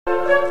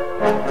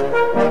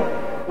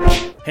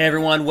Hey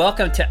everyone,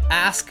 welcome to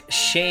Ask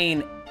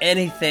Shane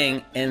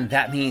Anything, and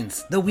that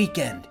means the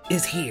weekend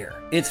is here.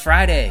 It's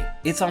Friday,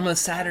 it's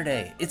almost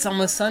Saturday, it's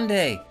almost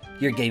Sunday.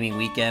 Your gaming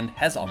weekend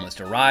has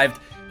almost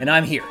arrived, and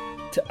I'm here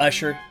to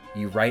usher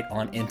you right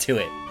on into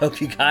it.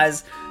 Hope you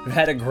guys have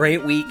had a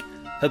great week.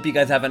 Hope you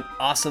guys have an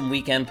awesome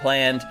weekend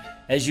planned.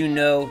 As you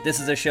know, this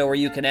is a show where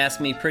you can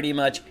ask me pretty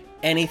much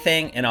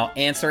anything, and I'll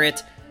answer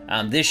it.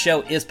 This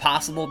show is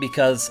possible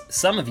because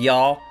some of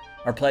y'all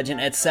are pledging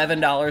at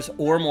 $7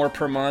 or more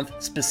per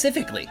month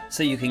specifically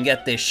so you can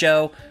get this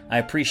show. I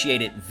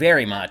appreciate it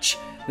very much.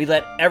 We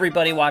let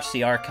everybody watch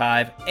the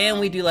archive, and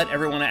we do let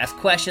everyone ask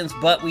questions,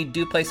 but we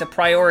do place a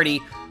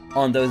priority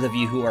on those of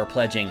you who are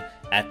pledging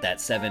at that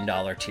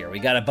 $7 tier. We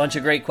got a bunch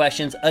of great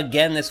questions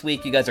again this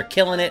week. You guys are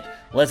killing it.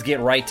 Let's get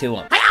right to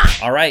them.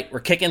 All right, we're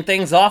kicking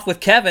things off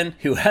with Kevin,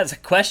 who has a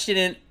question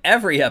in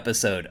every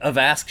episode of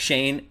Ask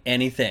Shane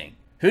Anything.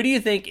 Who do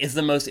you think is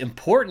the most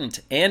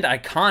important and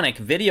iconic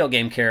video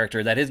game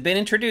character that has been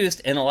introduced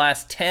in the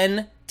last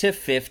 10 to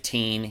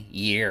 15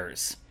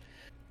 years?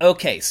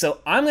 Okay, so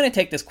I'm going to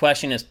take this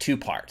question as two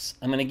parts.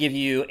 I'm going to give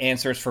you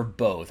answers for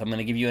both. I'm going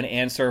to give you an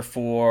answer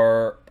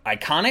for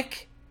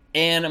iconic,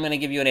 and I'm going to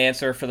give you an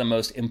answer for the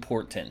most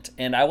important.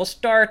 And I will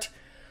start,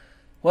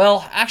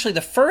 well, actually the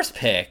first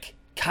pick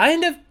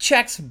kind of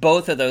checks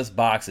both of those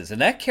boxes,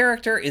 and that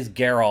character is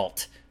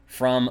Geralt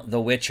from The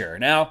Witcher.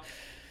 Now,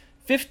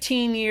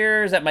 15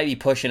 years, that might be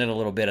pushing it a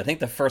little bit. I think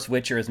the first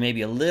Witcher is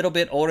maybe a little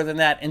bit older than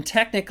that, and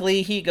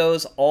technically he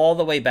goes all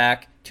the way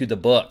back to the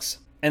books.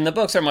 And the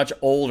books are much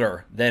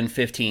older than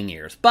 15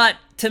 years. But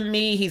to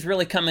me, he's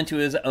really come into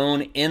his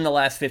own in the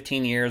last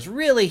 15 years.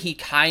 Really, he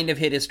kind of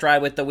hit his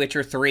stride with The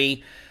Witcher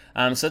 3.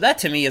 So that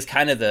to me is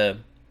kind of the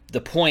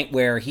point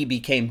where he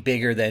became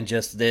bigger than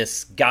just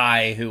this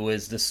guy who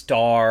was the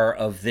star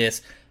of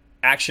this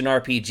action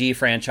RPG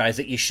franchise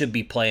that you should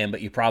be playing,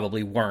 but you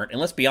probably weren't. And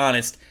let's be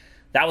honest,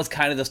 that was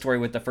kind of the story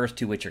with the first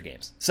two Witcher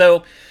games.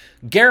 So,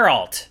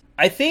 Geralt,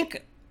 I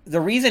think the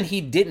reason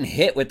he didn't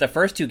hit with the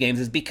first two games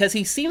is because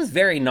he seems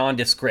very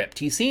nondescript.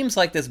 He seems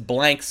like this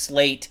blank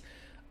slate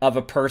of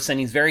a person.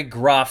 He's very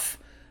gruff.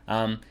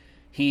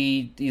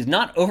 He's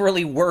not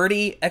overly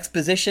wordy.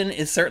 Exposition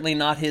is certainly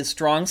not his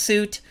strong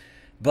suit.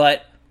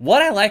 But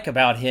what I like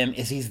about him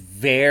is he's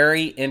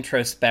very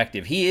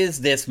introspective. He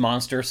is this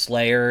monster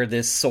slayer,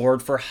 this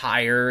sword for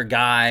hire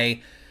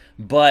guy,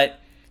 but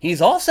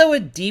he's also a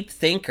deep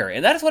thinker,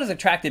 and that is what has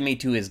attracted me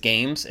to his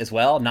games as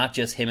well, not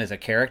just him as a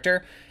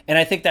character. And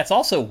I think that's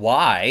also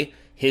why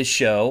his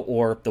show,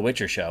 or The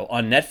Witcher show,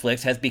 on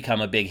Netflix has become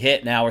a big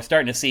hit. Now we're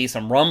starting to see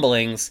some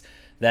rumblings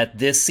that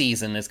this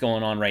season that's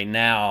going on right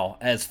now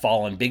has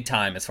fallen big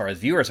time as far as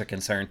viewers are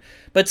concerned.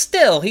 But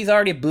still, he's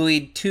already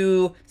buoyed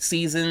 2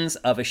 seasons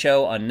of a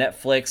show on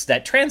Netflix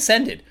that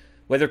transcended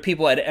whether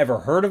people had ever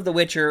heard of The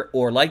Witcher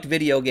or liked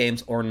video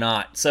games or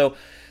not. So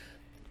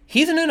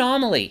he's an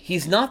anomaly.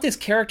 He's not this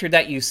character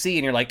that you see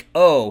and you're like,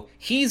 oh,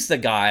 he's the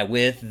guy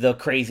with the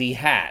crazy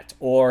hat,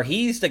 or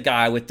he's the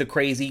guy with the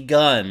crazy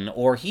gun,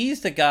 or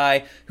he's the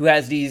guy who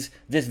has this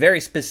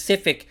very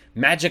specific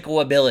magical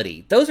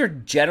ability. Those are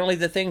generally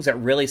the things that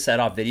really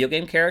set off video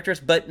game characters,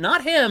 but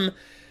not him.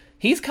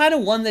 He's kind of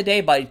won the day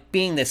by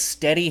being this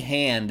steady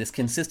hand, this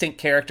consistent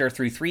character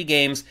through 3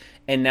 games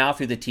and now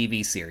through the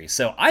TV series.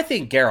 So I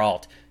think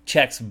Geralt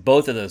checks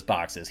both of those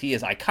boxes. He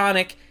is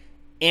iconic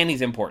and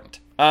he's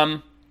important.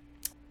 Now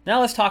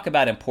let's talk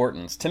about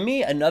importance. To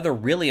me, another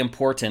really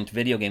important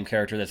video game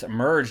character that's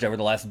emerged over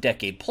the last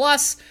decade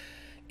plus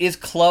is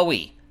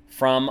Chloe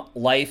from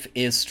Life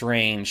is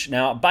Strange.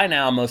 Now, by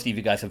now, most of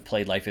you guys have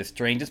played Life is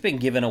Strange. It's been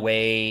given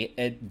away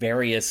at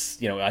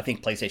various, I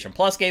think PlayStation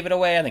Plus gave it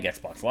away. I think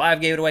Xbox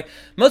Live gave it away.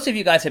 Most of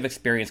you guys have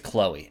experienced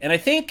Chloe. And I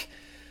think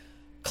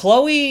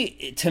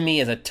Chloe, to me,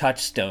 is a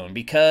touchstone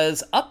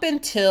because up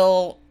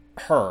until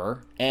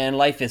her and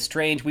Life is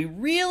Strange, we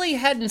really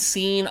hadn't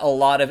seen a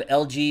lot of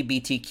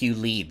LGBTQ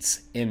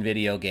leads in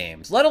video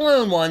games, let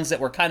alone ones that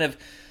were kind of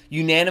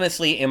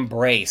unanimously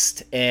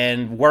embraced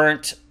and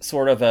weren't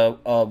sort of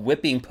a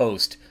whipping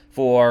post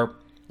for,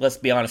 let's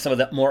be honest, some of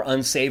the more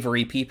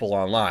unsavory people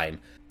online.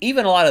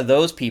 Even a lot of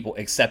those people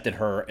accepted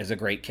her as a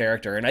great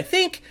character, and I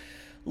think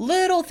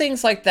little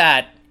things like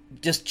that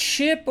just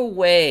chip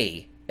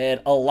away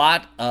at a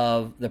lot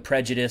of the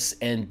prejudice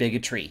and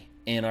bigotry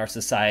in our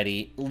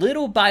society.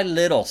 Little by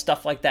little,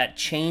 stuff like that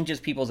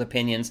changes people's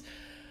opinions.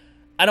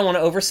 I don't want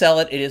to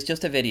oversell it. It is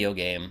just a video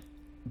game.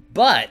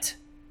 But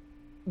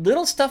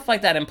little stuff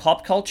like that in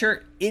pop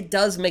culture, it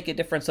does make a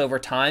difference over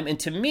time. And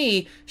to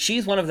me,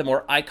 she's one of the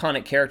more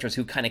iconic characters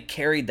who kind of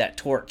carried that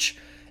torch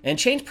and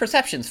changed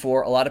perceptions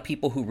for a lot of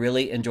people who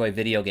really enjoy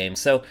video games.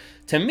 So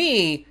to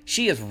me,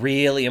 she is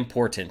really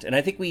important. And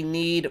I think we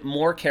need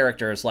more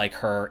characters like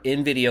her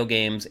in video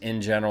games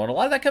in general. And a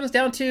lot of that comes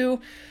down to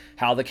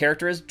how the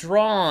character is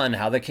drawn,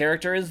 how the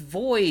character is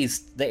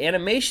voiced, the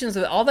animations,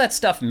 all that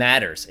stuff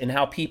matters in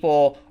how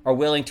people are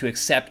willing to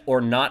accept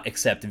or not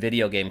accept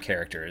video game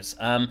characters.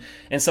 And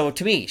so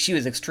to me, she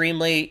was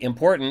extremely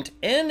important,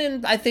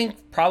 and I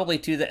think probably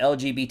to the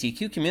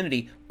LGBTQ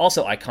community,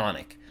 also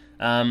iconic.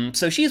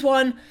 So she's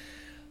one.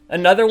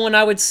 Another one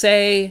I would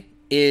say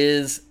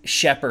is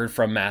Shepard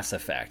from Mass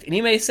Effect. And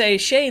you may say,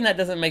 Shane, that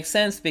doesn't make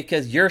sense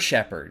because you're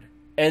Shepard.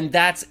 And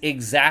that's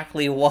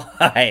exactly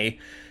why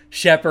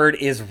Shepard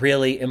is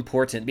really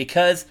important.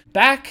 Because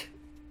back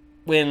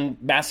when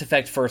Mass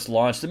Effect first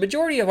launched, the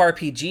majority of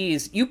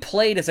RPGs, you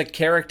played as a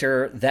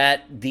character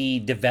that the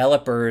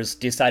developers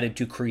decided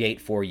to create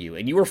for you.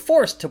 And you were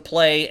forced to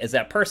play as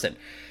that person.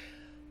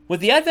 With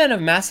the advent of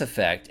Mass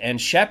Effect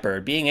and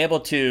Shepard being able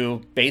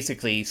to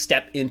basically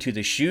step into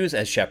the shoes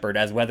as Shepard,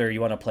 as whether you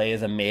want to play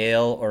as a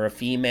male or a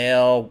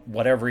female,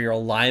 whatever your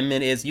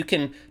alignment is, you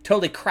can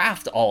totally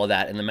craft all of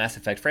that in the Mass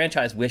Effect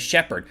franchise with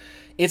Shepard.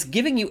 It's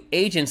giving you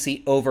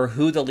agency over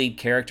who the lead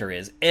character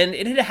is. And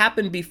it had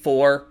happened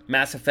before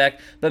Mass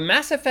Effect, but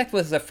Mass Effect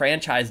was a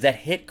franchise that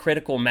hit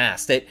critical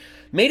mass, that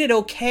made it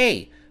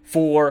okay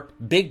for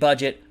big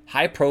budget,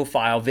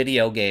 high-profile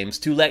video games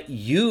to let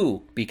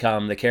you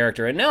become the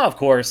character. And now, of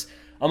course,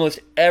 almost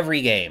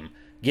every game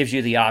gives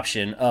you the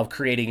option of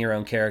creating your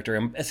own character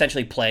and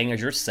essentially playing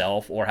as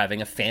yourself or having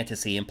a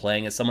fantasy and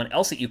playing as someone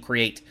else that you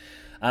create.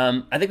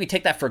 I think we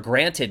take that for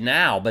granted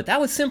now, but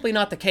that was simply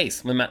not the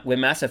case when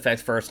Mass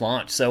Effect first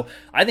launched. So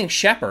I think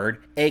Shepard,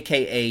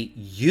 a.k.a.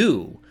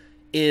 you,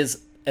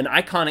 is an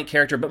iconic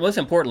character, but most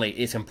importantly,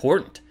 it's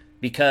important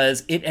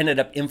because it ended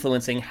up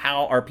influencing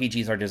how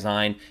RPGs are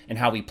designed and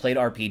how we played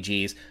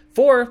RPGs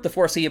for the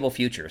foreseeable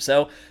future.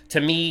 So, to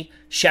me,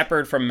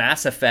 Shepard from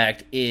Mass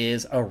Effect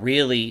is a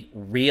really,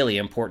 really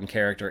important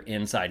character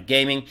inside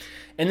gaming.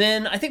 And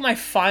then I think my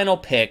final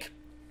pick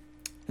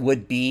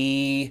would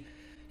be,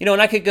 and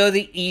I could go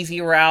the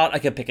easy route. I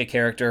could pick a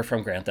character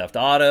from Grand Theft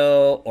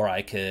Auto, or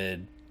I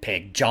could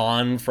pick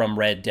John from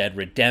Red Dead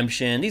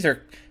Redemption. These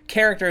are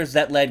characters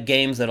that led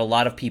games that a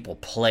lot of people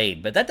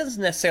played, but that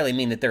doesn't necessarily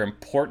mean that they're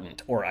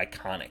important or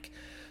iconic.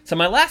 So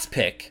my last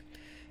pick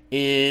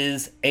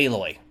is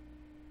Aloy.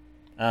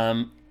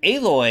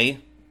 Aloy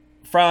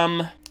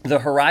from the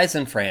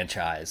Horizon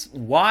franchise.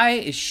 Why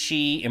is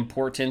she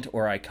important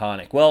or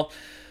iconic? Well,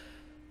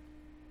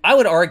 I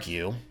would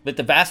argue that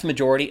the vast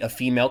majority of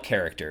female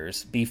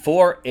characters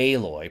before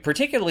Aloy,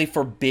 particularly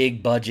for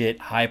big budget,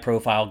 high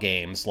profile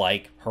games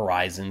like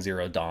Horizon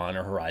Zero Dawn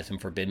or Horizon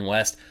Forbidden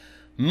West,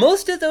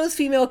 most of those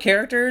female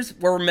characters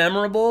were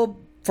memorable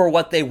for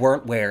what they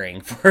weren't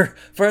wearing, for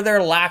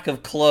their lack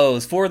of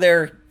clothes, for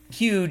their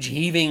huge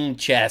heaving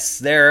chests,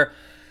 their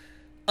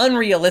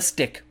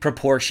unrealistic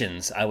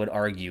proportions, I would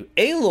argue.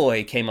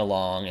 Aloy came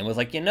along and was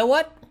like, you know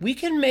what? We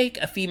can make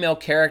a female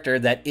character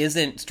that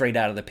isn't straight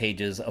out of the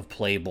pages of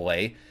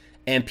Playboy,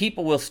 and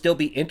people will still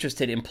be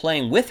interested in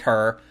playing with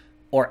her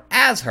or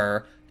as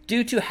her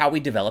due to how we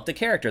developed the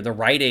character, the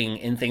writing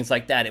and things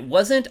like that. It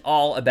wasn't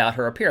all about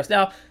her appearance.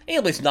 Now,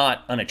 Aloy's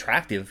not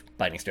unattractive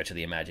by any stretch of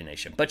the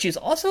imagination, but she's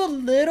also a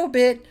little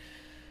bit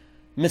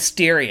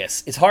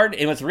mysterious.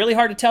 It was really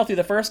hard to tell through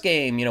the first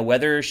game,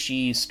 whether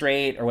she's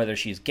straight or whether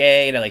she's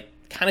gay. And I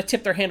kind of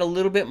tipped their hand a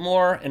little bit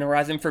more in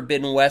Horizon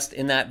Forbidden West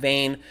in that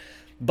vein.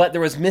 But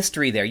there was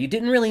mystery there. You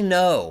didn't really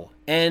know.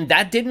 And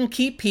that didn't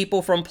keep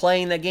people from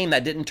playing that game.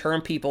 That didn't turn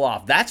people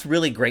off. That's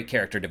really great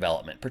character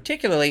development,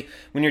 particularly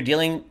when you're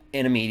dealing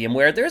in a medium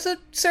where there's a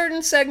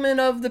certain segment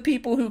of the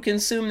people who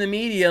consume the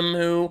medium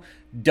who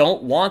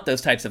don't want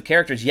those types of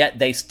characters, yet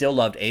they still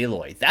loved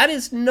Aloy. That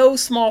is no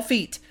small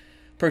feat,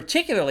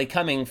 particularly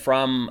coming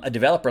from a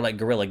developer like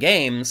Guerrilla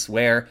Games,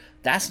 where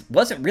that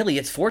wasn't really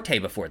its forte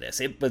before this.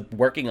 It was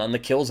working on the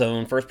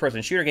Killzone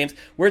first-person shooter games,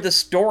 where the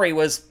story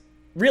was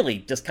really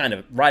just kind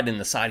of right in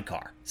the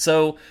sidecar.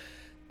 So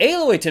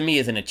Aloy to me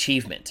is an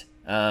achievement.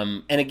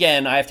 And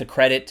again, I have to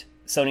credit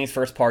Sony's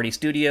first-party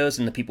studios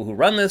and the people who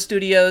run those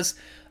studios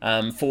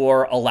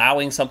for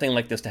allowing something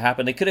like this to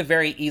happen. They could have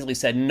very easily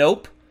said,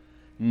 nope,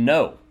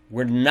 no,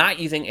 we're not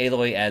using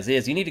Aloy as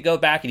is. You need to go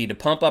back, you need to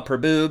pump up her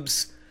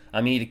boobs,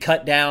 you need to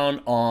cut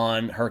down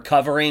on her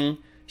covering.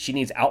 She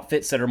needs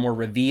outfits that are more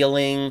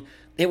revealing.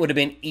 It would have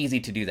been easy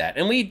to do that.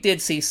 And we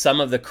did see some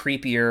of the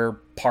creepier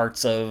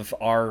parts of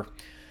our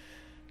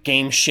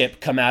game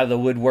ship come out of the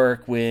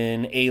woodwork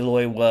when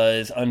Aloy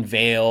was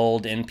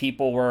unveiled and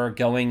people were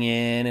going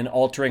in and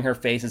altering her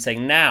face and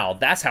saying, now,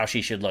 that's how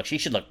she should look. She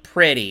should look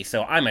pretty,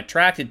 so I'm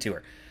attracted to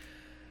her.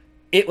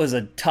 It was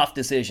a tough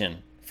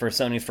decision for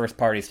Sony's first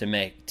parties to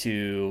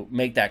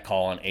make that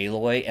call on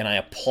Aloy, and I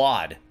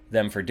applaud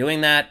them for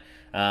doing that.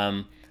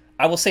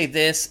 I will say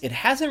this, it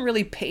hasn't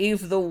really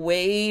paved the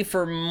way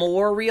for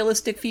more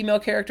realistic female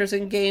characters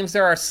in games.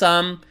 There are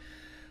some.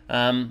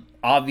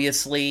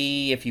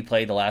 Obviously, if you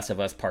play The Last of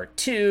Us Part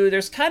 2,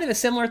 there's kind of a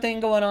similar thing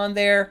going on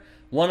there.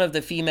 One of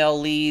the female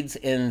leads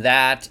in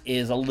that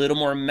is a little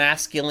more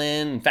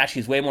masculine. In fact,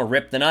 she's way more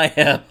ripped than I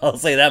am, I'll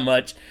say that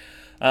much.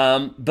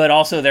 But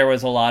also there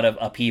was a lot of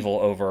upheaval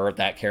over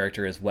that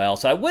character as well.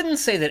 So I wouldn't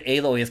say that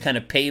Aloy has kind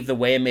of paved the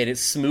way and made it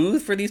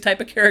smooth for these type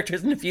of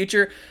characters in the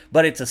future,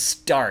 but it's a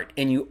start,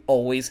 and you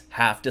always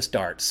have to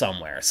start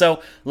somewhere.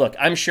 So look,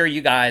 I'm sure you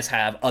guys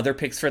have other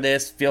picks for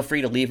this. Feel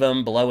free to leave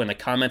them below in the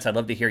comments. I'd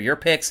love to hear your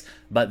picks,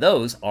 but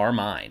those are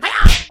mine.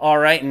 All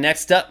right,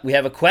 next up, we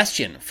have a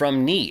question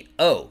from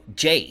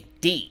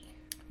NeoJD.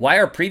 Why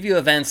are preview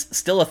events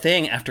still a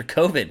thing after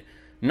COVID?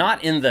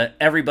 Not in the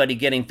everybody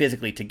getting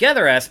physically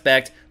together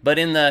aspect, but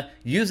in the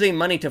using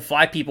money to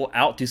fly people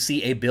out to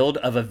see a build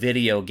of a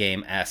video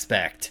game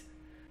aspect.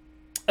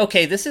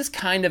 Okay, this is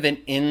kind of an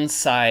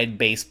inside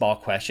baseball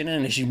question,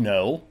 and as you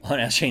know, on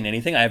Ask Shane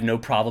Anything, I have no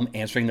problem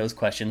answering those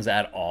questions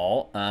at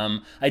all.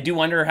 I do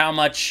wonder how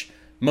much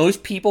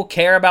most people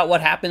care about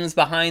what happens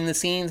behind the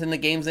scenes in the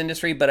games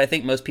industry, but I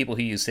think most people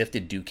who use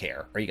Sifted do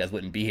care, or you guys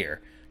wouldn't be here.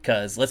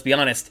 Because, let's be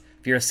honest,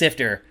 if you're a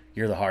sifter,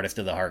 you're the hardest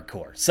of the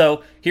hardcore.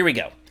 So, here we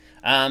go.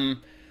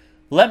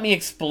 Let me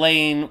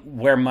explain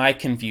where my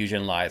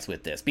confusion lies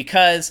with this,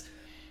 because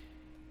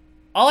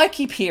all I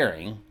keep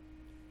hearing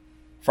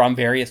from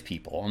various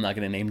people, I'm not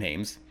going to name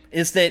names,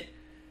 is that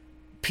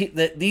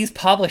these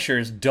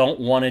publishers don't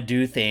want to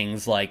do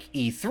things like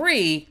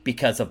E3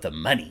 because of the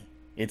money.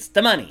 It's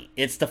the money.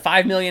 It's the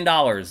 $5 million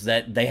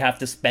that they have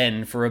to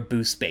spend for a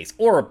booth space,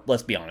 or,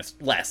 let's be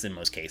honest, less in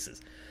most cases.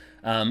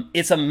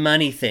 It's a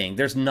money thing.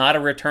 There's not a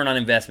return on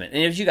investment.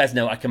 And as you guys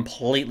know, I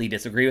completely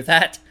disagree with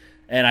that,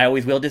 and I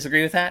always will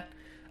disagree with that.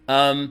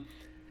 And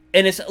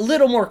it's a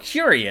little more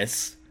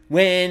curious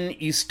when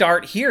you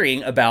start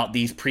hearing about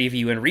these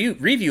preview and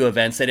review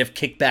events that have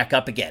kicked back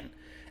up again.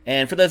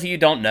 And for those of you who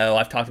don't know,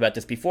 I've talked about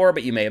this before,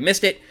 but you may have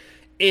missed it.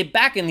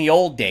 Back in the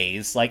old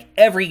days, like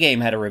every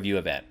game had a review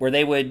event where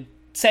they would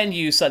send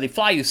you, so they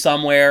fly you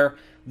somewhere.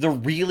 The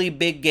really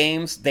big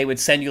games, they would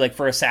send you, like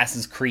for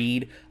Assassin's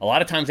Creed, a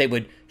lot of times they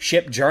would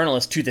ship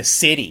journalists to the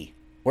city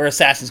where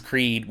Assassin's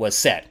Creed was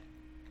set.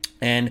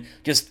 And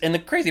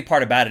the crazy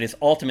part about it is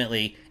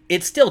ultimately,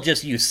 it's still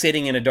just you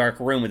sitting in a dark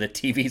room with a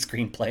TV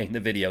screen playing the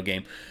video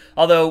game.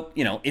 Although,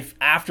 if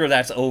after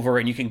that's over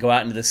and you can go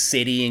out into the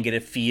city and get a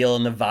feel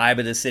and the vibe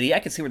of the city, I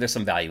can see where there's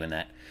some value in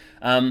that.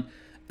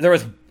 There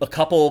was a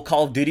couple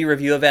Call of Duty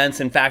review events.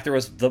 In fact, there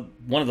was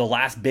one of the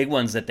last big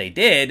ones that they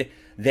did.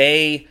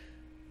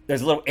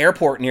 There's a little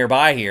airport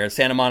nearby here,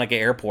 Santa Monica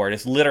Airport.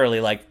 It's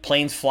literally like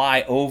planes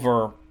fly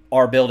over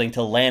our building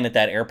to land at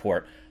that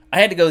airport. I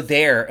had to go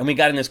there, and we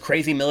got in this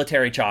crazy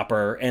military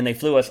chopper, and they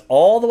flew us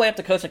all the way up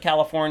the coast of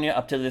California,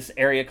 up to this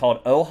area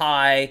called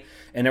Ojai,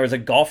 and there was a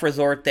golf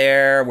resort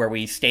there where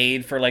we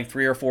stayed for like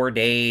 3 or 4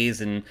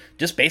 days and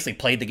just basically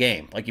played the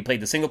game. Like, you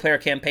played the single-player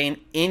campaign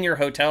in your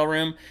hotel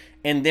room,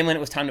 and then when it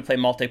was time to play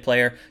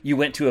multiplayer, you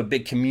went to a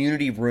big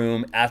community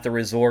room at the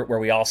resort where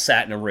we all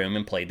sat in a room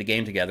and played the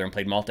game together and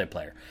played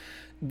multiplayer.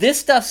 This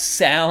stuff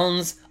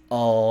sounds a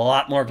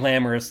lot more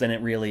glamorous than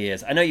it really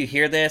is. I know you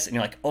hear this and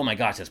you're like, oh my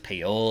gosh, that's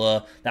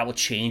payola. That will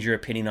change your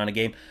opinion on a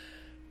game.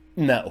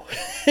 No.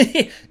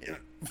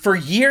 For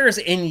years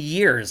and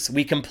years,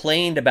 we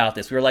complained about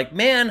this. We were like,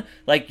 man,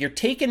 like, you're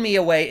taking me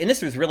away. And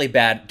this was really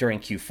bad during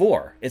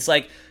Q4. It's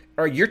like,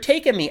 or you're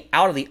taking me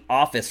out of the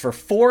office for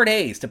 4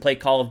 days to play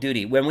Call of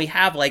Duty when we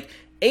have like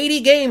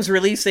 80 games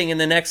releasing in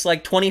the next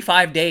like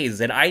 25 days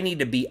that I need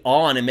to be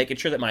on and making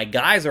sure that my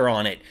guys are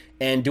on it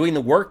and doing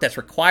the work that's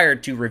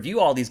required to review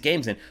all these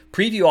games and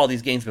preview all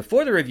these games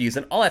before the reviews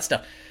and all that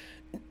stuff.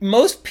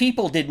 Most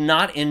people did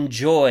not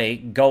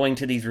enjoy going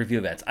to these review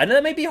events. I know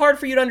that may be hard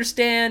for you to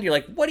understand. You're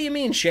like, what do you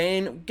mean,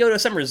 Shane? Go to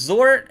some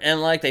resort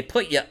and like they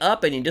put you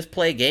up and you just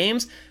play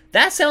games?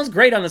 That sounds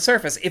great on the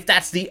surface if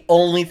that's the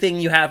only thing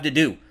you have to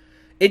do.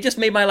 It just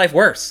made my life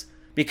worse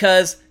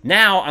because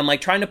now I'm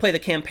like trying to play the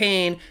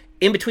campaign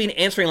in between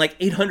answering like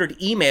 800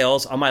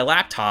 emails on my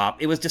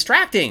laptop. It was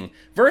distracting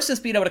versus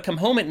being able to come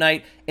home at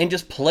night and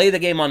just play the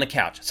game on the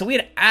couch. So we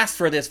had asked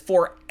for this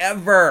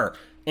forever.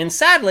 And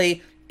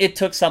sadly, it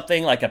took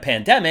something like a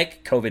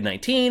pandemic,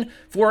 COVID-19,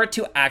 for it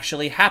to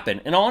actually happen.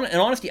 And in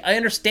honesty, I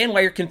understand why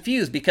you're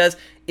confused because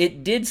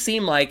it did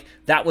seem like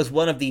that was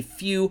one of the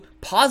few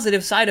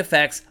positive side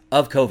effects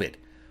of COVID,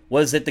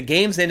 was that the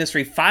games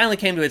industry finally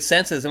came to its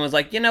senses and was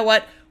like, you know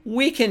what?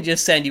 We can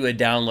just send you a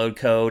download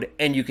code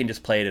and you can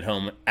just play it at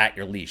home at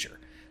your leisure.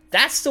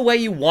 That's the way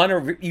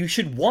you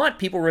should want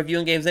people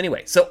reviewing games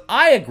anyway. So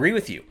I agree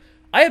with you.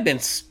 I have been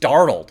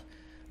startled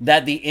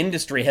that the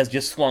industry has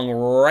just swung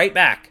right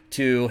back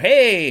to,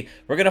 hey,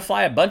 we're going to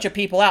fly a bunch of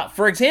people out.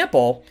 For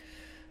example,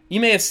 you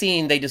may have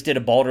seen they just did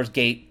a Baldur's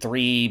Gate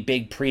 3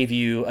 big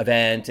preview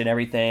event and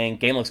everything.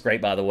 Game looks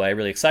great, by the way.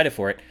 Really excited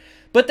for it.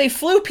 But they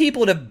flew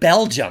people to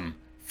Belgium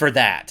for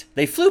that.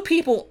 They flew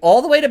people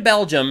all the way to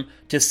Belgium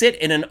to sit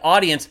in an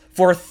audience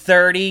for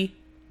 30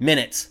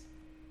 minutes.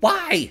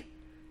 Why?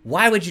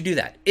 Why would you do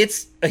that?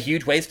 It's a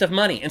huge waste of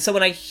money. And so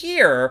when I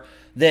hear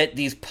that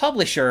these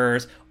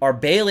publishers are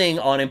bailing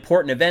on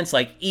important events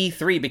like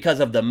E3 because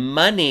of the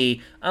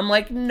money, I'm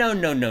like, no.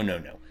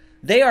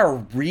 They are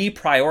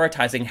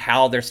reprioritizing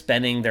how they're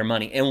spending their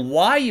money. And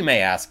why, you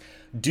may ask,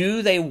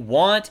 do they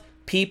want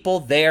people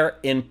there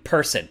in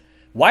person?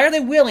 Why are they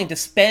willing to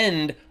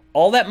spend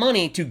all that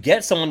money to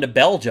get someone to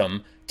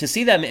Belgium to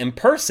see them in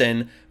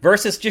person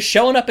versus just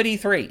showing up at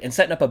E3 and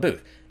setting up a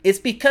booth? It's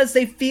because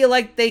they feel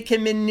like they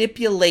can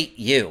manipulate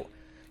you.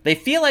 They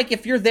feel like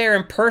if you're there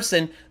in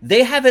person,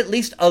 they have at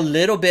least a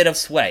little bit of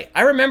sway.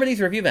 I remember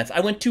these review events.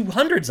 I went to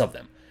hundreds of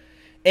them.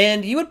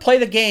 And you would play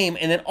the game,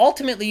 and then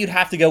ultimately you'd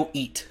have to go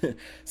eat.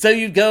 So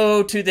you'd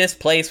go to this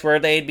place where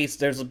there'd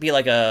be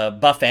like a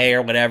buffet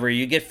or whatever.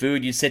 You get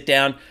food, you sit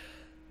down.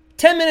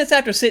 10 minutes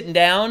after sitting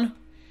down,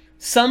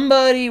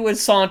 somebody would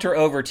saunter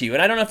over to you.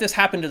 And I don't know if this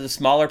happened to the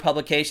smaller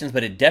publications,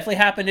 but it definitely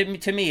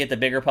happened to me at the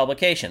bigger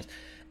publications.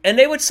 And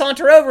they would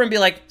saunter over and be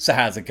like, so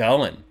how's it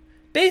going?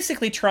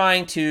 Basically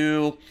trying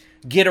to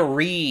get a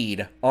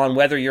read on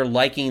whether you're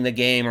liking the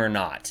game or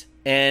not.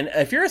 And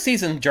if you're a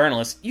seasoned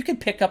journalist, you can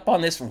pick up on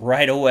this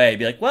right away.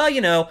 Be like, well,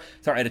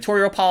 it's our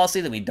editorial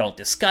policy that we don't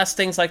discuss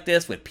things like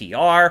this with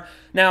PR.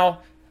 Now,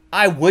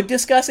 I would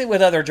discuss it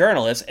with other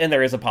journalists, and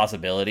there is a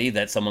possibility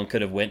that someone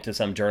could have went to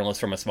some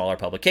journalist from a smaller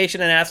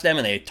publication and asked them,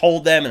 and they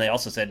told them, and they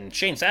also said, and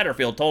Shane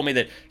Satterfield told me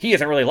that he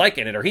isn't really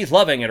liking it, or he's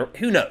loving it, or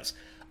who knows.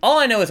 All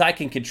I know is I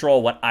can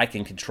control what I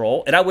can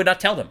control, and I would not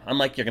tell them. I'm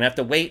like, you're going to have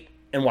to wait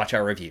and watch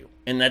our review.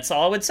 And that's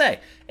all I would say.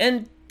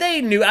 And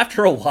they knew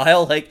after a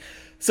while, like,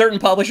 certain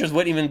publishers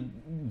wouldn't even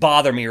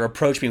bother me or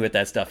approach me with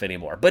that stuff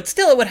anymore. But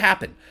still, it would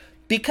happen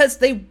because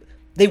they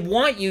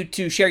want you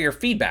to share your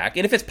feedback.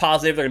 And if it's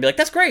positive, they're going to be like,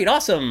 that's great,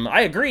 awesome,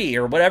 I agree,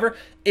 or whatever.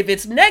 If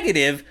it's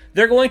negative,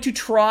 they're going to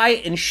try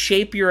and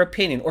shape your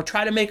opinion or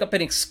try to make up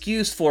an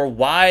excuse for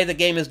why the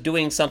game is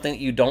doing something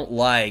that you don't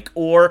like.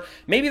 Or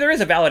maybe there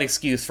is a valid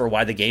excuse for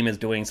why the game is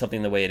doing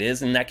something the way it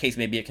is. In that case,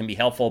 maybe it can be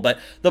helpful. But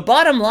the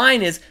bottom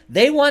line is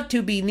they want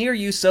to be near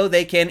you so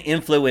they can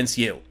influence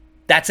you.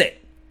 That's it.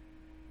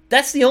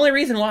 That's the only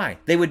reason why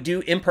they would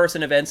do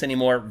in-person events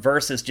anymore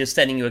versus just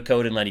sending you a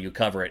code and letting you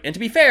cover it. And to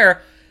be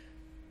fair,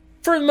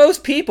 for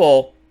most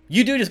people,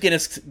 you do just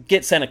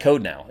get sent a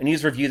code now, and you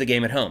just review the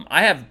game at home.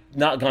 I have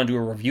not gone to a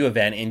review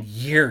event in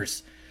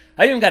years.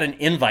 I even got an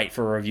invite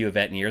for a review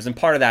event in years, and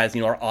part of that is,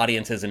 our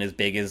audience isn't as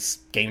big as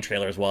Game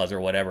Trailers was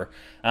or whatever.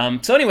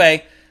 So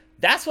anyway,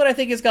 that's what I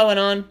think is going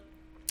on.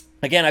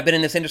 Again, I've been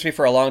in this industry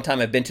for a long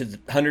time. I've been to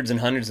hundreds and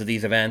hundreds of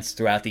these events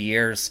throughout the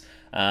years.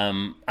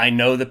 I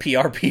know the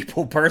PR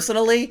people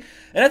personally,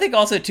 and I think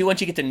also too, once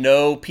you get to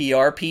know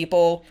PR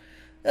people,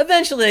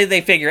 eventually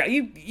they figure out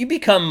you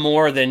become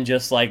more than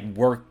just like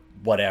work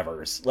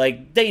whatevers.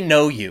 Like, they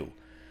know you,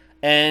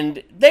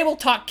 and they will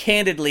talk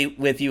candidly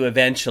with you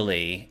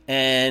eventually,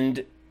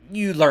 and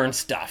you learn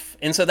stuff.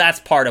 And so that's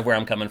part of where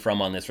I'm coming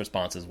from on this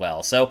response as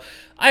well. So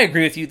I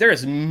agree with you. There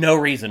is no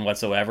reason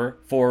whatsoever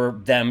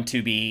for them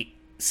to be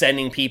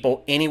sending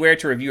people anywhere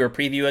to review or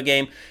preview a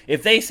game.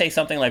 If they say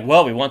something like,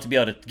 well, we want to be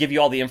able to give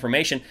you all the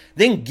information,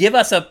 then give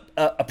us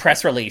a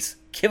press release.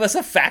 Give us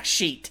a fact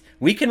sheet.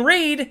 We can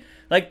read.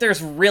 Like,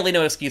 there's really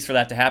no excuse for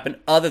that to happen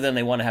other than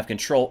they want to have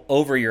control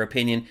over your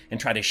opinion and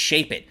try to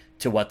shape it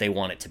to what they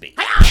want it to be.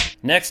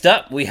 Next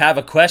up, we have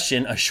a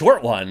question, a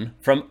short one,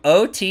 from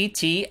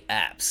OTT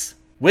Apps.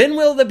 When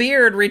will the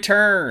beard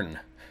return?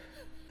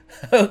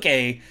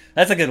 Okay,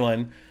 that's a good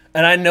one.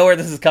 And I know where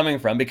this is coming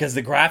from because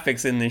the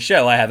graphics in the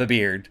show, I have a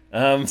beard.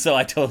 So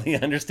I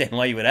totally understand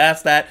why you would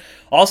ask that.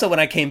 Also, when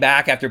I came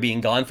back after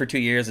being gone for 2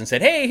 years and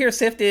said, hey, here's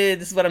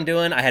Sifted, this is what I'm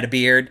doing, I had a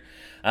beard.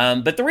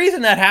 But the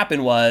reason that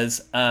happened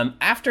was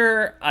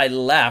after I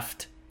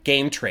left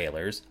Game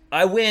Trailers,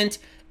 I went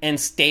and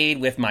stayed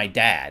with my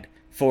dad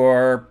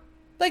for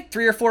like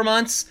 3 or 4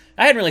 months.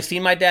 I hadn't really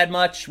seen my dad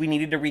much. We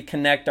needed to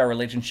reconnect. Our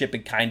relationship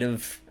had kind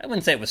of, I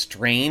wouldn't say it was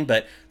strained,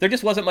 but there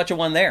just wasn't much of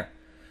one there.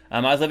 I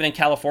was living in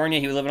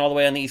California. He was living all the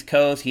way on the East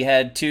Coast. He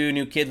had 2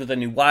 new kids with a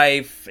new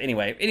wife.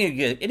 Anyway,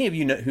 any of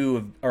you know,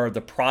 who are the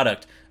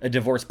product of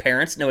divorced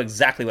parents know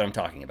exactly what I'm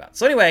talking about.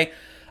 So anyway,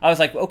 I was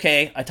like,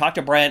 okay, I talked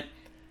to Brent.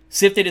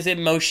 Sifted is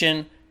in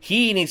motion.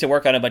 He needs to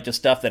work on a bunch of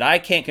stuff that I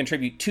can't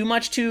contribute too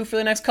much to for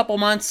the next couple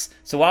months.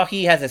 So while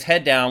he has his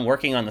head down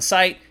working on the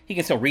site, he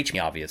can still reach me,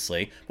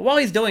 obviously. But while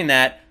he's doing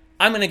that,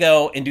 I'm going to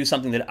go and do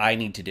something that I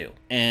need to do.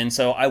 And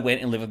so I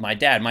went and lived with my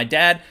dad. My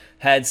dad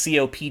had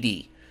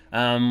COPD.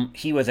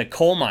 He was a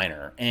coal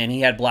miner, and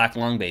he had black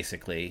lung,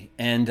 basically.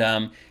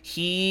 And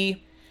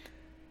he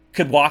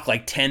could walk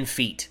like 10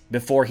 feet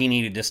before he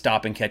needed to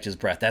stop and catch his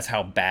breath. That's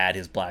how bad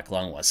his black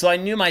lung was. So I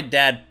knew my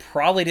dad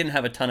probably didn't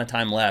have a ton of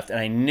time left, and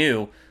I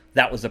knew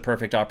that was the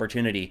perfect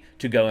opportunity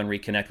to go and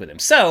reconnect with him.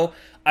 So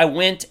I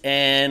went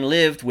and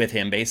lived with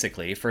him,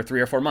 basically, for 3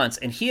 or 4 months,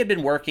 and he had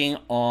been working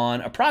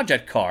on a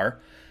project car.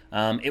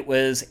 It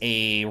was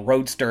a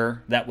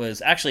Roadster that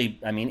was actually,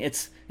 I mean,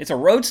 it's a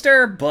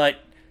Roadster, but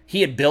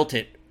he had built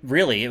it,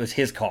 really, it was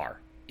his car.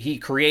 He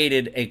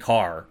created a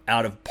car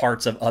out of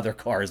parts of other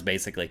cars,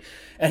 basically.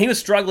 And he was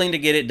struggling to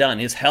get it done.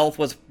 His health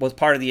was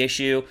part of the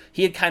issue.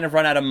 He had kind of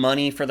run out of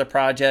money for the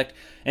project.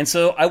 And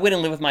so I went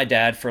and lived with my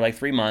dad for like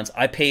 3 months.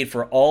 I paid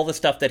for all the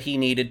stuff that he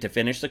needed to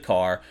finish the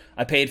car.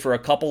 I paid for a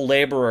couple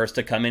laborers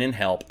to come in and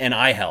help, and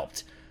I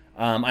helped.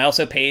 I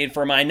also paid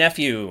for my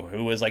nephew,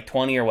 who was like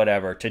 20 or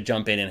whatever, to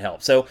jump in and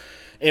help. So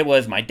it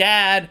was my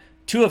dad,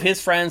 2 of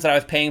his friends that I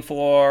was paying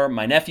for,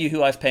 my nephew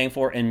who I was paying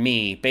for, and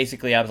me.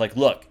 Basically, I was like,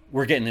 look,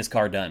 we're getting this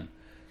car done.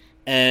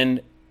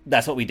 And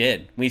that's what we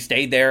did. I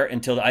stayed there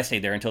until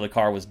the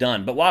car was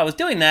done. But while I was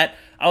doing that,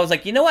 I was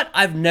like, you know what?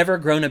 I've never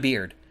grown a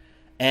beard.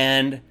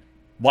 And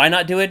why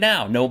not do it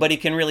now? Nobody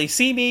can really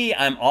see me.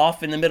 I'm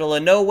off in the middle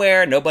of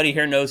nowhere. Nobody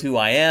here knows who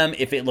I am.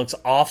 If it looks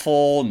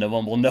awful, no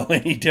one will know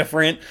any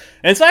different.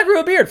 And so I grew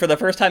a beard for the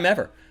first time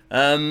ever.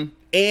 The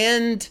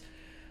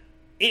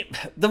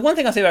one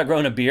thing I'll say about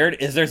growing a beard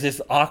is there's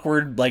this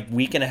awkward, like,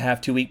 week and a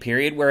half, 2 week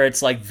period where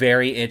it's, like,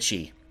 very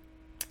itchy.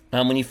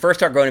 When you first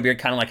start growing a beard,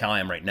 kind of like how I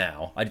am right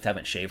now, I just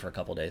haven't shaved for a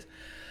couple days,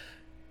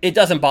 it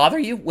doesn't bother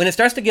you. When it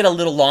starts to get a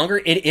little longer,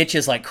 it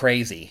itches like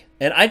crazy.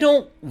 And I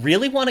don't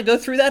really want to go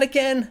through that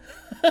again.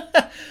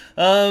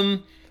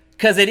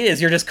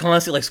 Because you're just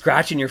constantly, like,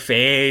 scratching your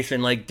face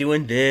and, like,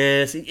 doing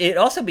this. It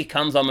also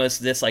becomes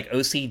almost this, like,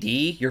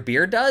 OCD your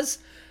beard does,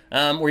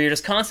 where you're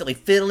just constantly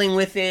fiddling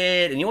with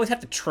it, and you always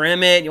have to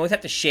trim it, you always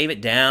have to shave it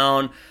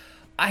down.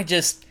 I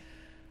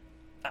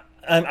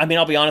mean,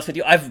 I'll be honest with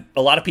you.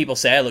 A lot of people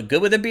say I look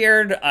good with a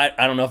beard.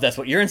 I don't know if that's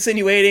what you're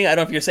insinuating. I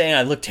don't know if you're saying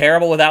I look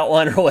terrible without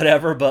one or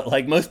whatever. But,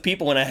 like, most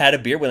people, when I had a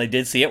beard, when they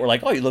did see it, were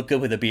like, "Oh, you look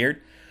good with a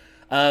beard."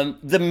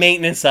 The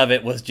maintenance of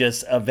it was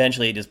just,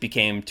 eventually, it just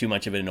became too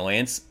much of an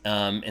annoyance.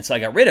 And so I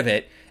got rid of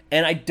it.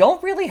 And I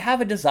don't really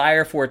have a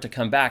desire for it to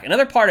come back.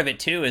 Another part of it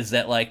too is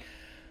that, like,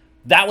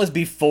 that was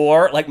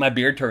before, like, my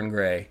beard turned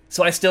gray.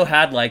 So I still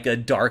had, like, a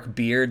dark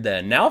beard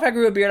then. Now if I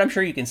grew a beard, I'm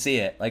sure you can see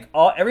it. Like,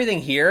 everything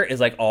here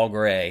is, like, all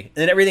gray. And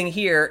then everything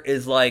here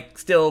is, like,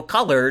 still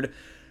colored.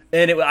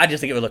 And I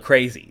just think it would look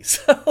crazy.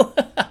 So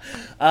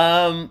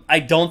I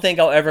don't think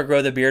I'll ever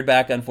grow the beard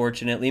back,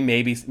 unfortunately.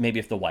 Maybe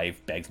if the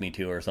wife begs me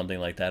to or something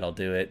like that, I'll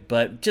do it.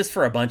 But just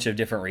for a bunch of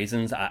different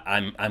reasons,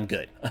 I'm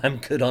good. I'm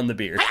good on the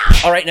beard.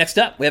 All right, next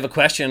up, we have a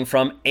question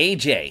from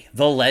AJ,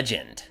 the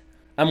Legend.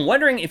 I'm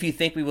wondering if you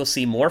think we will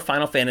see more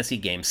Final Fantasy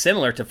games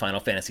similar to Final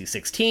Fantasy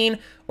XVI,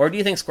 or do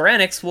you think Square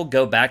Enix will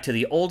go back to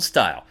the old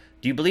style?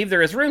 Do you believe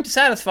there is room to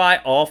satisfy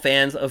all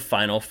fans of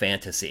Final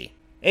Fantasy?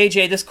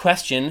 AJ, this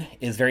question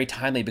is very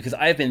timely because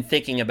I've been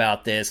thinking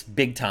about this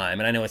big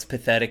time, and I know it's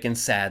pathetic and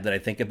sad that I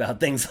think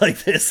about things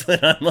like this when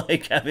I'm,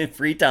 like, having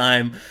free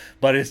time,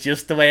 but it's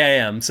just the way I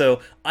am.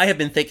 So I have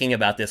been thinking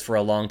about this for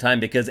a long time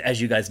because, as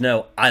you guys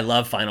know, I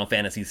love Final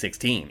Fantasy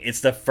XVI.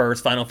 It's the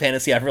first Final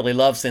Fantasy I've really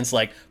loved since,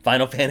 like,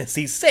 Final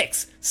Fantasy VI.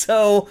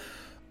 So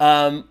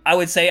I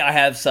would say I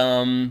have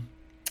some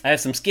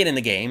skin in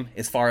the game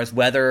as far as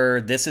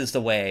whether this is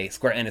the way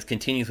Square Enix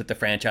continues with the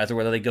franchise or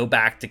whether they go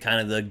back to kind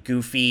of the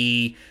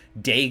goofy,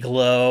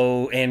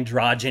 day-glow,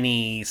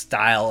 androgyny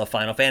style of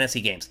Final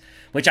Fantasy games,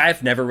 which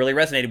I've never really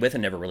resonated with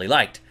and never really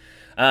liked.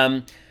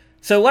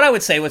 So what I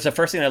would say was the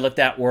first thing I looked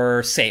at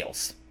were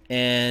sales.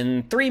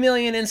 And 3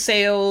 million in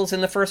sales in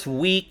the first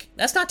week,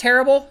 that's not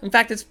terrible. In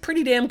fact, it's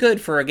pretty damn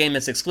good for a game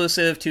that's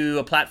exclusive to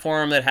a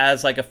platform that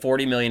has, like, a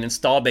 40 million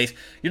install base.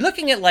 You're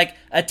looking at, like,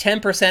 a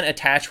 10%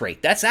 attach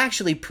rate. That's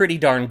actually pretty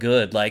darn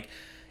good. Like,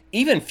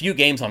 even few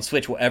games on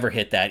Switch will ever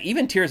hit that.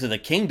 Even Tears of the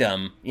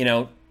Kingdom,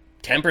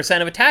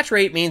 10% of attach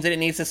rate means that it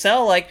needs to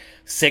sell, like,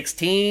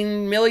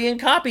 16 million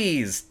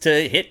copies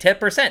to hit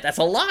 10%. That's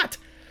a lot.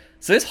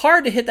 So it's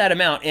hard to hit that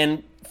amount,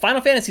 and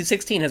Final Fantasy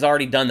XVI has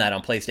already done that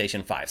on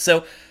PlayStation 5.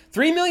 So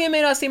 3 million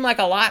may not seem like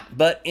a lot,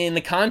 but in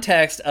the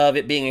context of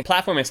it being a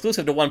platform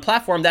exclusive to one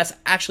platform, that's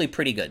actually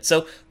pretty good.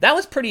 So that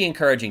was pretty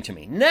encouraging to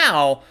me.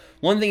 Now,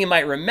 one thing you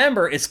might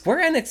remember is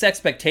Square Enix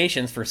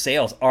expectations for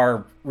sales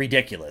are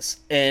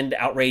ridiculous and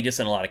outrageous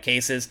in a lot of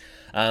cases.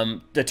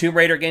 The Tomb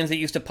Raider games they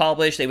used to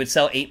publish, they would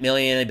sell 8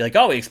 million. They'd be like,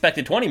 oh, we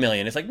expected 20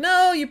 million. It's like,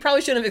 no, you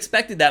probably shouldn't have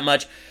expected that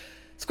much.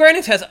 Square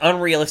Enix has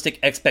unrealistic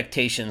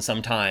expectations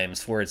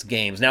sometimes for its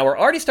games. Now, we're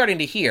already starting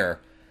to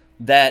hear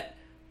that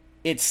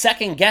it's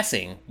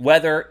second-guessing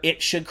whether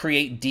it should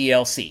create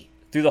DLC.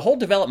 Through the whole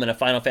development of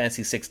Final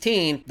Fantasy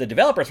XVI, the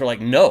developers were like,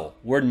 no,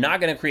 we're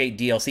not going to create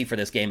DLC for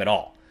this game at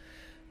all.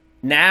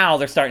 Now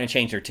they're starting to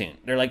change their tune.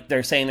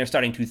 They're saying they're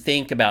starting to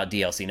think about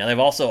DLC. Now, they've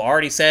also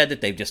already said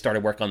that they've just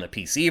started work on the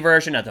PC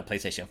version, not the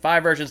PlayStation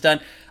 5 version's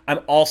done. I'm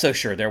also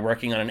sure they're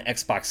working on an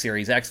Xbox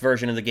Series X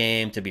version of the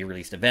game to be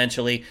released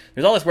eventually.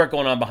 There's all this work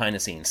going on behind the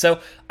scenes.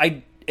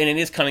 And it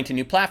is coming to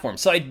new platforms.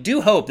 So I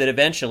do hope that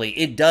eventually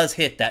it does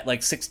hit that,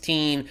 like,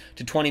 16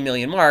 to 20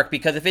 million mark,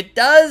 because if it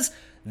does,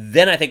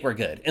 then I think we're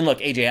good. And look,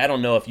 AJ, I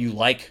don't know if you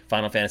like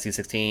Final Fantasy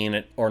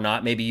XVI or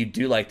not. Maybe you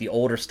do like the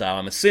older style.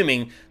 I'm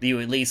assuming that you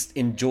at least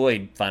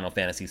enjoyed Final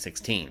Fantasy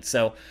XVI.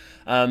 So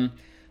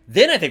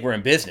then I think we're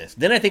in business.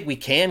 Then I think we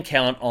can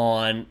count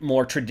on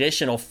more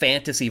traditional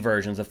fantasy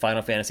versions of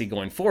Final Fantasy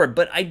going forward.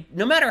 But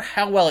no matter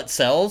how well it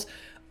sells,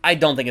 I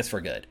don't think it's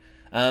for good.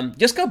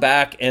 Just go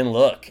back and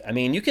look. I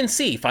mean, you can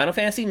see Final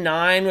Fantasy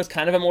IX was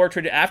kind of a more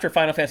after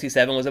Final Fantasy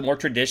VII was a more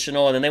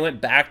traditional, and then they went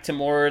back to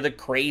more of the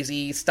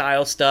crazy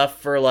style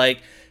stuff for,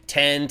 like,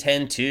 10,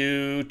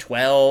 10-2,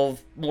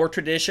 12, more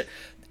tradition.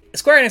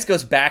 Square Enix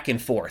goes back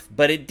and forth,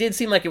 but it did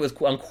seem like it was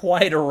on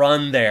quite a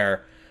run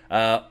there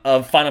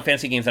of Final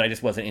Fantasy games that I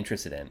just wasn't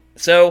interested in.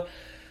 So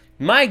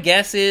my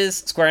guess is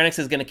Square Enix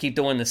is going to keep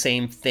doing the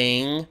same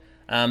thing.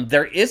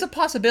 There is a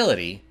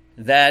possibility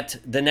that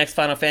the next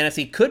Final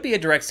Fantasy could be a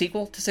direct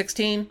sequel to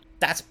 16.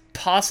 That's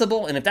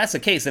possible, and if that's the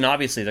case, then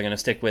obviously they're going to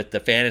stick with the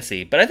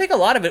fantasy. But I think a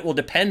lot of it will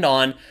depend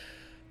on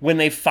when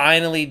they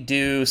finally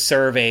do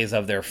surveys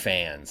of their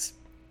fans.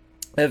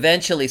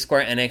 eventually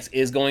Square Enix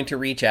is going to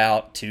reach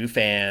out to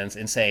fans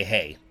and say,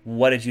 hey,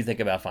 what did you think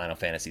about Final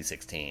Fantasy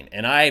 16?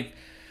 And I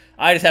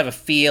just have a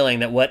feeling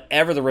that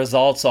whatever the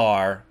results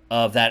are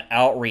of that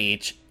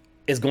outreach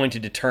is going to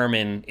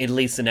determine at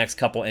least the next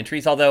couple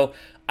entries, although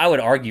I would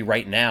argue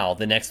right now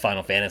the next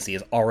Final Fantasy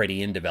is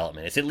already in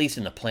development. It's at least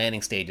in the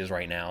planning stages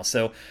right now,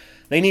 so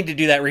they need to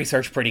do that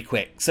research pretty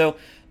quick. So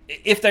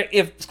if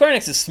Square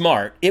Enix is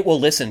smart, it will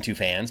listen to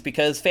fans,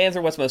 because fans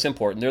are what's most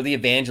important. They're the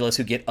evangelists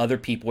who get other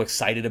people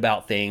excited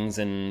about things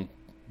and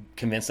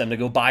convince them to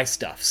go buy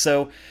stuff.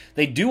 So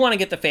they do want to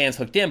get the fans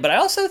hooked in, but I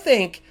also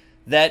think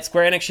that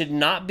Square Enix should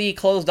not be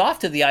closed off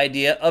to the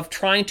idea of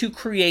trying to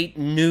create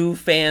new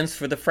fans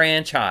for the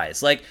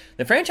franchise. Like,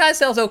 the franchise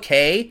sells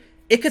okay.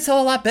 It could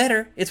sell a lot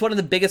better. It's one of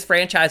the biggest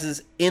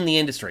franchises in the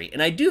industry.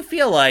 And I do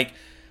feel like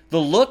the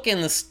look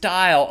and the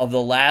style of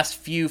the last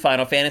few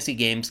Final Fantasy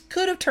games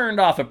could have turned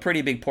off a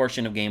pretty big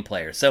portion of game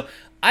players. So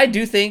I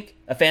do think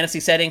a fantasy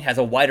setting has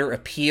a wider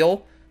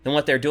appeal than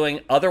what they're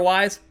doing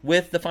otherwise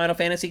with the Final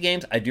Fantasy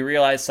games. I do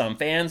realize some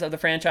fans of the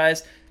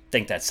franchise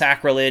think that's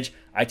sacrilege.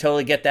 I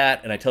totally get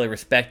that, and I totally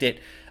respect it.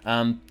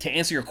 To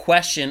answer your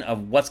question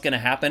of what's going to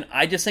happen,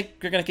 I just think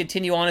they're going to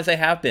continue on as they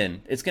have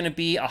been. It's going to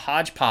be a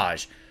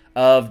hodgepodge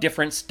of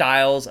different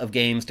styles of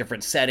games,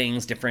 different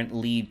settings, different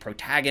lead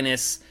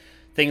protagonists,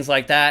 things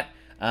like that.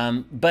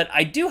 But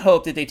I do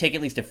hope that they take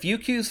at least a few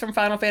cues from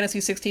Final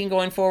Fantasy 16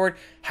 going forward.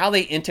 How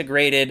they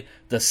integrated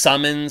the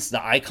summons,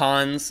 the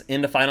icons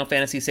into Final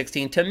Fantasy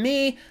 16. To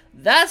me,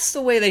 that's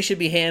the way they should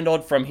be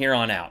handled from here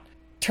on out.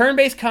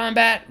 Turn-based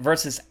combat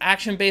versus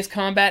action-based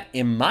combat.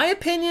 In my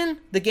opinion,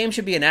 the game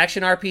should be an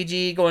action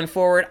RPG going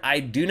forward.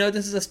 I do know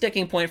this is a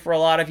sticking point for a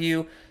lot of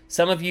you.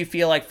 Some of you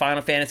feel like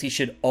Final Fantasy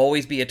should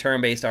always be a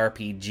turn-based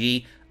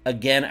RPG.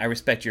 Again, I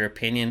respect your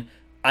opinion.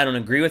 I don't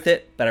agree with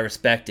it, but I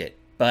respect it.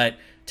 But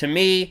to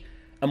me,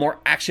 a more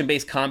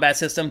action-based combat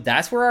system,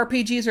 that's where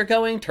RPGs are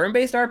going.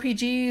 Turn-based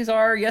RPGs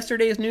are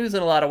yesterday's news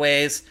in a lot of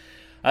ways.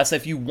 So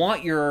if you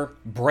want your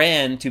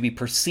brand to be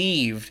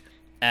perceived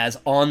as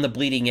on the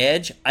bleeding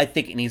edge, I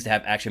think it needs to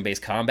have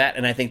action-based combat,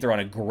 and I think they're on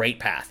a great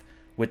path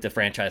with the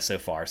franchise so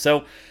far.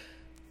 So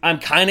I'm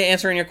kind of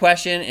answering your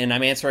question, and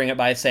I'm answering it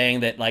by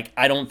saying that, like,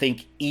 I don't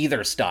think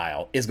either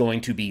style is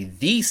going to be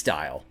the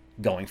style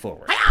going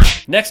forward.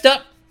 Next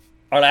up,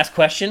 our last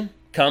question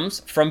comes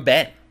from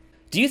Ben.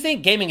 Do you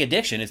think gaming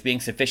addiction is being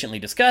sufficiently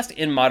discussed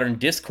in modern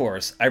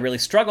discourse? I really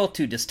struggle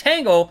to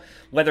disentangle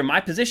whether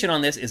my position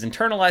on this is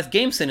internalized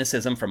game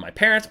cynicism from my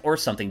parents or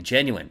something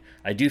genuine.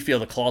 I do feel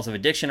the claws of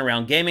addiction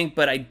around gaming,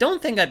 but I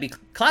don't think I'd be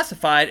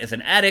classified as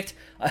an addict.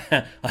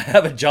 I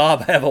have a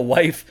job, I have a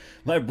wife.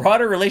 My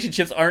broader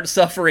relationships aren't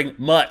suffering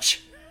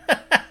much.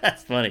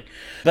 That's funny.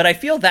 But I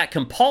feel that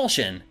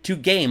compulsion to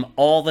game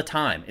all the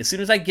time. As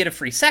soon as I get a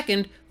free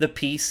second, the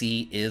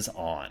PC is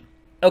on.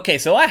 Okay,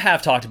 so I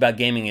have talked about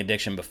gaming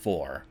addiction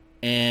before,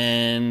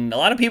 and a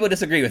lot of people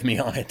disagree with me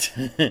on it,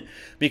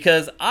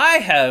 because I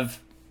have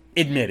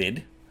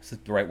admitted, this is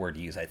the right word to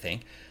use, I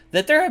think,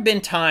 that there have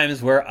been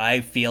times where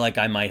I feel like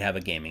I might have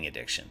a gaming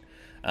addiction.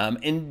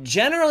 And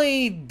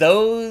generally,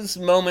 those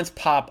moments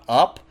pop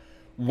up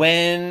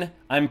when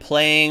I'm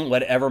playing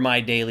whatever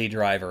my daily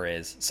driver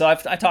is. So I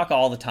talk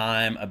all the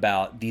time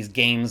about these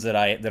games that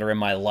are in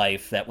my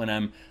life, that when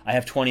I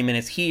have 20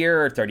 minutes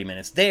here or 30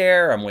 minutes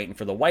there, I'm waiting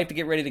for the wife to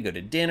get ready to go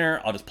to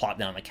dinner, I'll just plop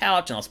down on the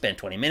couch and I'll spend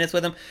 20 minutes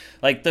with them.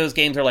 Like, those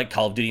games are like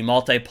Call of Duty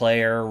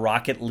multiplayer,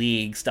 Rocket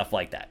League, stuff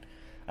like that.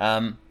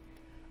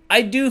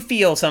 I do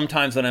feel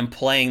sometimes when I'm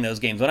playing those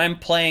games, when I'm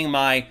playing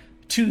my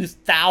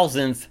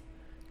 2000th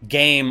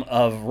game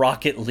of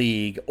Rocket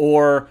League,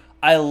 or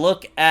I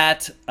look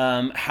at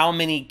how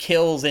many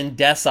kills and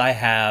deaths I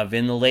have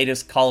in the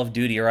latest Call of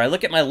Duty, or I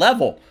look at my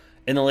level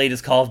in the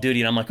latest Call of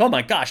Duty, and I'm like, oh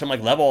my gosh, I'm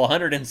like level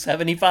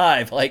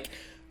 175. Like,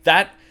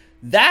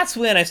 that's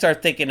when I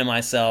start thinking to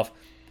myself,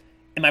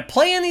 am I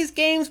playing these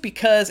games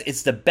because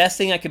it's the best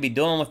thing I could be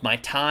doing with my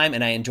time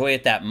and I enjoy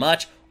it that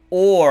much?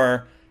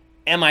 Or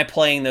am I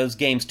playing those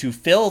games to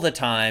fill the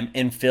time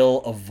and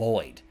fill a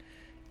void?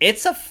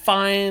 It's a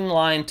fine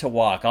line to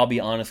walk, I'll be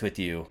honest with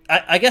you.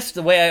 I guess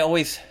the way I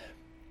always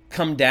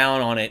come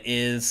down on it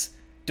is,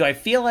 do I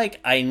feel like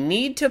I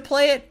need to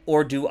play it,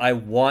 or do I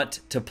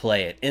want to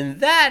play it? And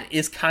that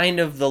is kind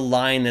of the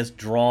line that's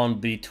drawn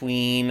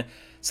between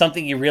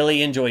something you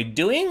really enjoy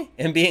doing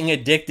and being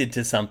addicted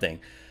to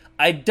something.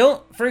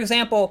 For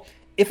example,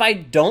 if I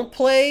don't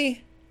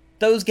play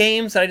those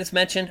games that I just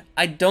mentioned,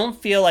 I don't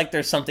feel like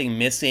there's something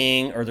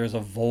missing or there's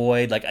a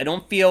void. Like, I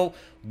don't feel,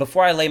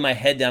 before I lay my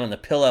head down on the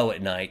pillow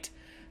at night,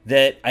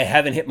 that I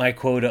haven't hit my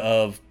quota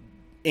of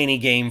any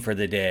game for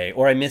the day,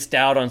 or I missed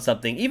out on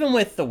something. Even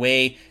with the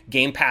way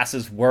Game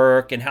Passes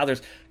work and how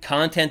there's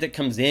content that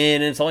comes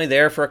in and it's only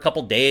there for a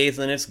couple days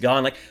and then it's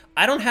gone. Like,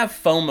 I don't have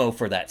FOMO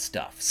for that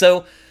stuff.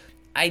 So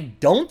I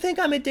don't think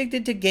I'm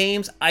addicted to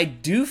games. I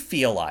do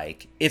feel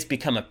like it's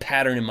become a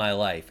pattern in my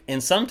life.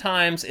 And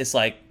sometimes it's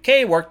like,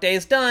 okay,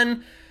 workday's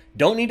done.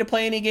 Don't need to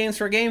play any games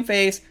for Game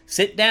Face.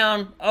 Sit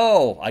down.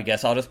 Oh, I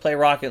guess I'll just play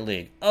Rocket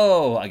League.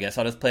 Oh, I guess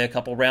I'll just play a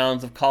couple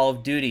rounds of Call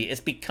of Duty.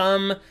 It's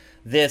become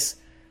this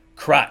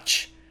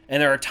crutch.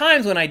 And there are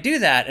times when I do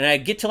that and I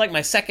get to like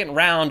my second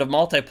round of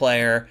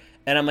multiplayer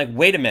and I'm like,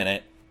 wait a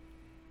minute,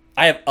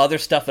 I have other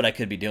stuff that I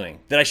could be doing,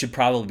 that I should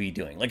probably be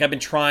doing. Like I've been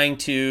trying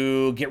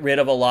to get rid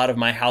of a lot of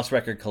my house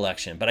record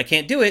collection, but I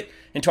can't do it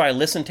until I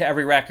listen to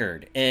every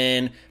record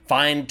and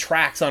find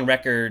tracks on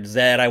records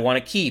that I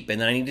want to keep and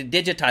then I need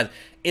to digitize.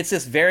 It's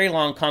this very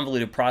long,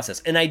 convoluted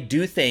process. And I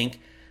do think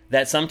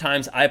that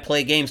sometimes I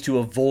play games to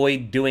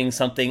avoid doing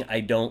something I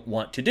don't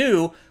want to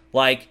do,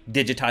 like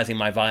digitizing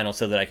my vinyl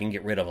so that I can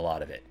get rid of a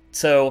lot of it.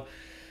 So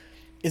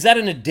is that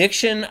an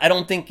addiction? I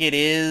don't think it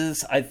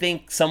is. I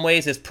think some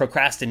ways it's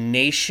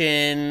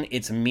procrastination.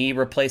 It's me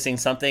replacing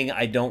something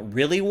I don't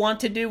really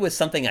want to do with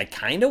something I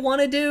kind of want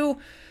to do.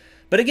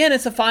 But again,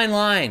 it's a fine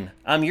line.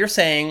 You're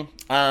saying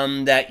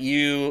that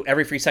you,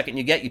 every free second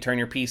you get, you turn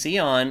your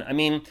PC on. I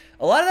mean,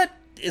 a lot of that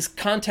is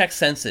context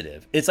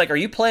sensitive. It's like, are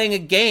you playing a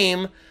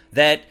game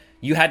that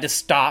you had to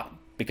stop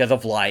because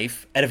of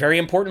life at a very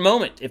important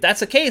moment? If that's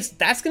the case,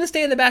 that's going to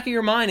stay in the back of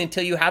your mind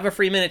until you have a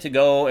free minute to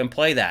go and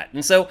play that.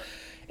 And so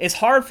it's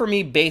hard for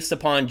me, based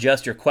upon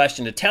just your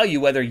question, to tell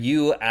you whether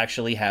you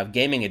actually have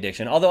gaming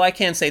addiction. Although I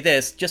can say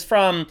this, just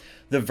from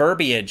the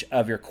verbiage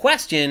of your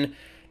question,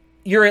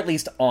 you're at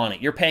least on it.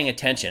 You're paying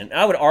attention.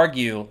 I would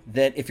argue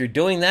that if you're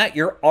doing that,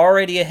 you're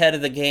already ahead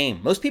of the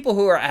game. Most people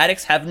who are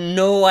addicts have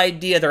no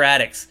idea they're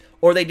addicts,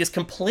 or they just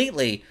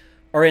completely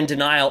are in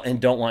denial and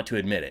don't want to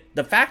admit it.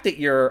 The fact that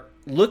you're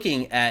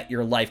looking at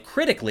your life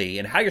critically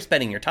and how you're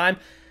spending your time,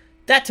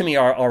 that to me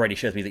already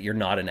shows me that you're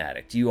not an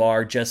addict. You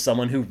are just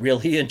someone who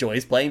really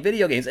enjoys playing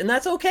video games, and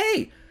that's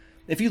okay.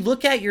 If you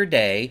look at your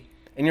day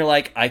and you're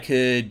like, I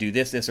could do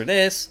this, this, or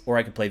this, or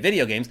I could play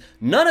video games,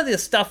 none of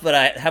this stuff that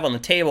I have on the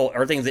table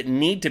are things that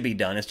need to be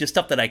done. It's just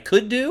stuff that I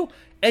could do,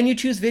 and you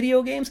choose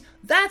video games,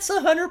 that's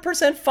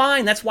 100%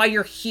 fine. That's why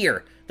you're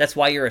here. That's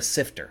why you're a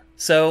sifter.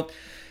 So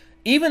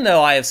even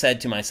though I have said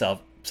to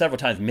myself several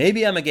times,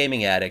 maybe I'm a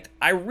gaming addict,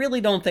 I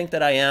really don't think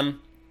that I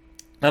am.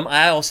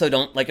 I also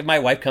don't, like, if my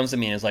wife comes to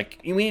me and is like,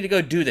 we need to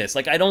go do this,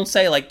 like, I don't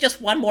say, like,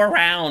 just one more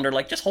round, or,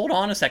 like, just hold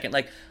on a second.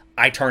 Like,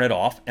 I turn it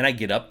off, and I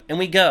get up, and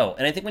we go.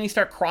 And I think when you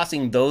start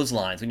crossing those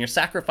lines, when you're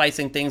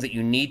sacrificing things that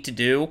you need to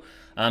do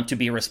to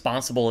be a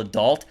responsible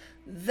adult,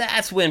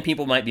 that's when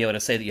people might be able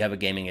to say that you have a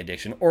gaming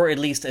addiction, or at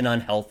least an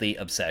unhealthy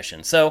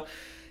obsession. So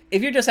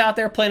if you're just out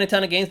there playing a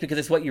ton of games because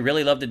it's what you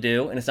really love to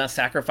do, and it's not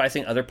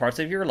sacrificing other parts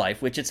of your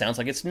life, which it sounds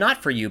like it's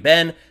not for you,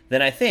 Ben,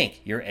 then I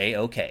think you're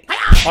A-okay.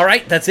 All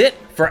right, that's it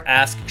for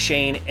Ask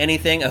Shane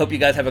Anything. I hope you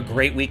guys have a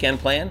great weekend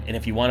planned, and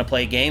if you want to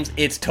play games,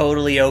 it's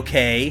totally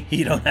okay.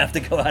 You don't have to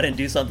go out and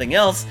do something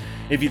else.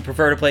 If you'd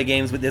prefer to play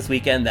games with this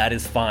weekend, that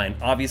is fine.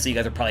 Obviously, you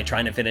guys are probably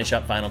trying to finish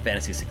up Final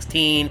Fantasy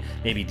 16,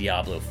 maybe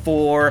Diablo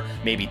 4,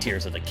 maybe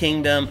Tears of the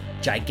Kingdom,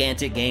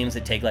 gigantic games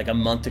that take like a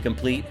month to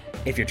complete.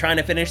 If you're trying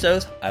to finish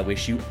those, I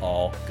wish you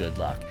all good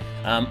luck.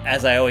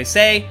 As I always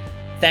say,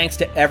 thanks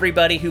to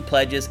everybody who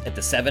pledges at the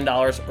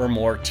 $7 or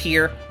more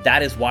tier.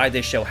 That is why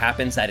this show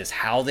happens. That is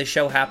how this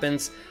show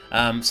happens.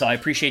 So I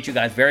appreciate you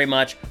guys very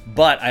much,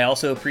 but I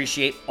also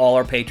appreciate all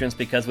our patrons,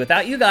 because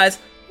without you guys,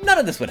 none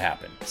of this would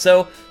happen.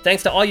 So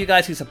thanks to all you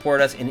guys who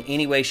support us in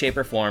any way, shape,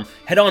 or form.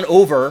 Head on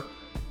over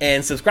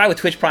and subscribe with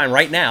Twitch Prime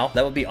right now.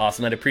 That would be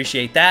awesome. I'd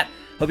appreciate that.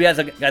 Hope you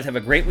guys have a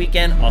great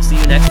weekend. I'll see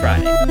you next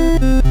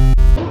Friday.